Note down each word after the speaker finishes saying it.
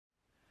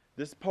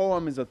This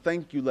poem is a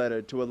thank you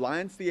letter to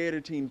Alliance Theater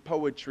Teen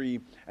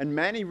Poetry and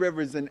Manny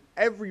Rivers and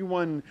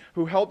everyone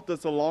who helped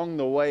us along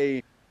the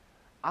way.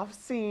 I've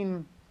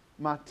seen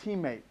my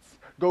teammates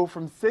go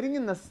from sitting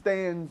in the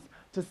stands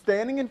to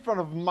standing in front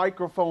of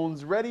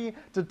microphones ready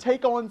to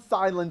take on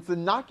silence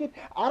and knock it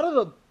out of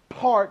the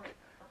park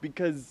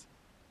because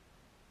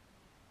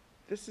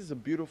this is a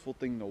beautiful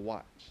thing to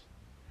watch.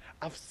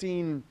 I've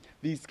seen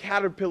these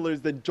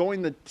caterpillars that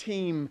join the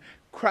team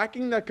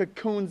cracking their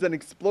cocoons and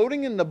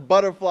exploding into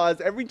butterflies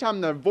every time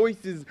their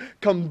voices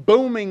come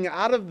booming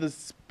out of the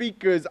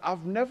speakers.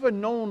 I've never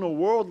known a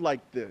world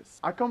like this.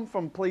 I come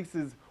from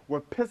places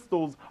where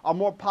pistols are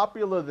more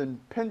popular than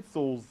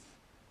pencils.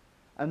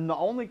 And the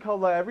only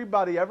color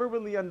everybody ever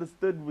really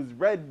understood was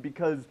red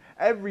because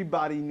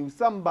everybody knew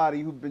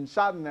somebody who'd been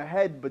shot in the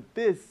head. But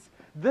this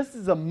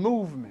is a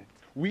movement.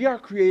 We are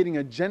creating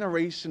a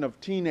generation of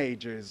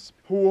teenagers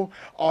who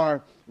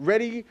are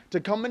ready to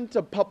come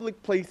into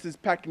public places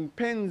packing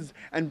pens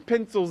and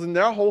pencils in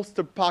their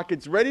holster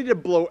pockets, ready to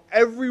blow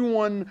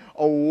everyone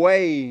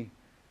away.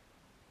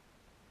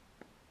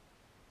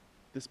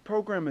 This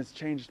program has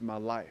changed my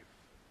life.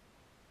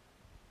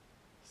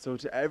 So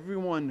to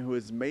everyone who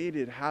has made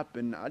it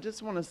happen, I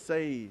just want to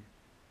say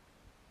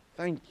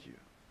thank you.